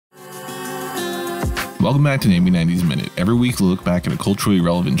Welcome back to Name Me 90s Minute. Every week we look back at a culturally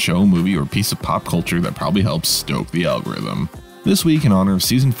relevant show, movie, or piece of pop culture that probably helps stoke the algorithm. This week, in honor of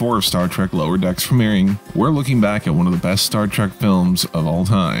Season 4 of Star Trek Lower Decks premiering, we're looking back at one of the best Star Trek films of all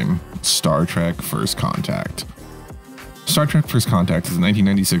time, Star Trek First Contact. Star Trek First Contact is a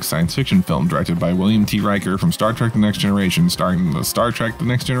 1996 science fiction film directed by William T. Riker from Star Trek The Next Generation, starring the Star Trek The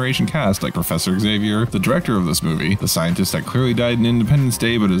Next Generation cast like Professor Xavier, the director of this movie, the scientist that clearly died in Independence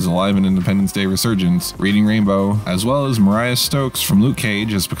Day but is alive in Independence Day Resurgence, Reading Rainbow, as well as Mariah Stokes from Luke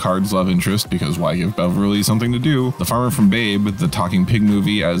Cage as Picard's love interest because why give Beverly something to do, the farmer from Babe, the Talking Pig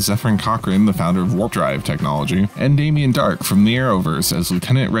movie as Zefram Cochrane, the founder of warp drive technology, and Damien Dark from the Arrowverse as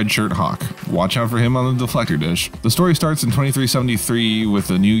Lieutenant Redshirt Hawk. Watch out for him on the deflector dish. The story starts in 2373 with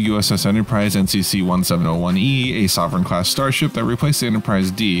the new USS Enterprise NCC-1701E, a Sovereign-class starship that replaced the Enterprise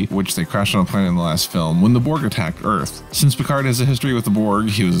D, which they crashed on a planet in the last film, when the Borg attacked Earth. Since Picard has a history with the Borg,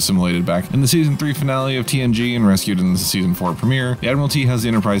 he was assimilated back in the Season 3 finale of TNG and rescued in the Season 4 premiere, the Admiralty has the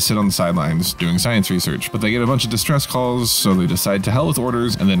Enterprise sit on the sidelines, doing science research, but they get a bunch of distress calls, so they decide to hell with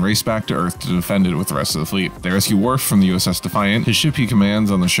orders and then race back to Earth to defend it with the rest of the fleet. They rescue Worf from the USS Defiant, his ship he commands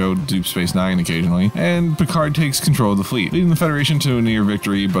on the show Deep Space Nine occasionally, and Picard takes control of the fleet, leading the Federation to a near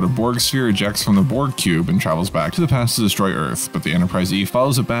victory, but a Borg sphere ejects from the Borg cube and travels back to the past to destroy Earth, but the Enterprise E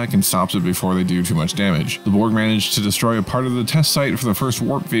follows it back and stops it before they do too much damage. The Borg managed to destroy a part of the test site for the first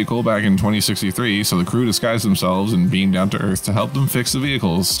warp vehicle back in 2063, so the crew disguise themselves and beam down to Earth to help them fix the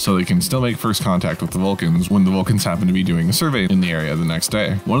vehicles so they can still make first contact with the Vulcans when the Vulcans happen to be doing a survey in the area the next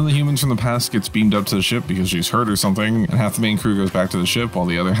day. One of the humans from the past gets beamed up to the ship because she's hurt or something, and half the main crew goes back to the ship while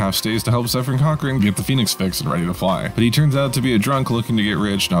the other half stays to help Zefram Cochrane get the Phoenix fixed and ready to fly. But he turns out to be a drunk looking to get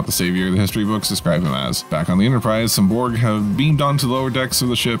rich, not the savior the history books describe him as. Back on the Enterprise, some Borg have beamed onto the lower decks of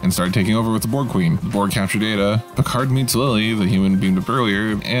the ship and started taking over with the Borg Queen. The Borg capture Data, Picard meets Lily, the human beamed up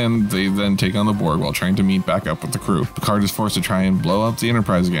earlier, and they then take on the Borg while trying to meet back up with the crew. Picard is forced to try and blow up the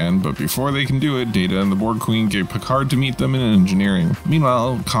Enterprise again, but before they can do it, Data and the Borg Queen get Picard to meet them in engineering.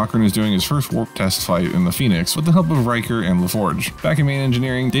 Meanwhile, Cochrane is doing his first warp test flight in the Phoenix with the help of Riker and LaForge. Back in main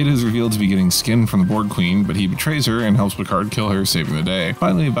engineering, Data is revealed to be getting skin from the Borg Queen, but he betrays her and helps Picard kill her, saving the day.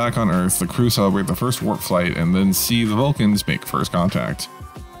 Finally, back on Earth, the crew celebrate the first warp flight and then see the Vulcans make first contact.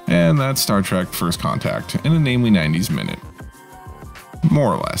 And that's Star Trek First Contact in a Name Me 90s Minute.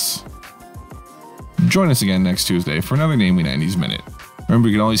 More or less. Join us again next Tuesday for another Name Me 90s Minute. Remember,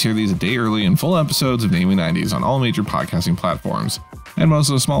 you can always hear these a day early in full episodes of Name Me 90s on all major podcasting platforms, and most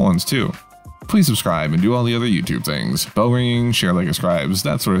of the small ones too. Please subscribe and do all the other YouTube things. Bell ringing, share like a scribes,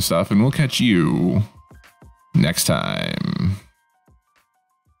 that sort of stuff, and we'll catch you next time.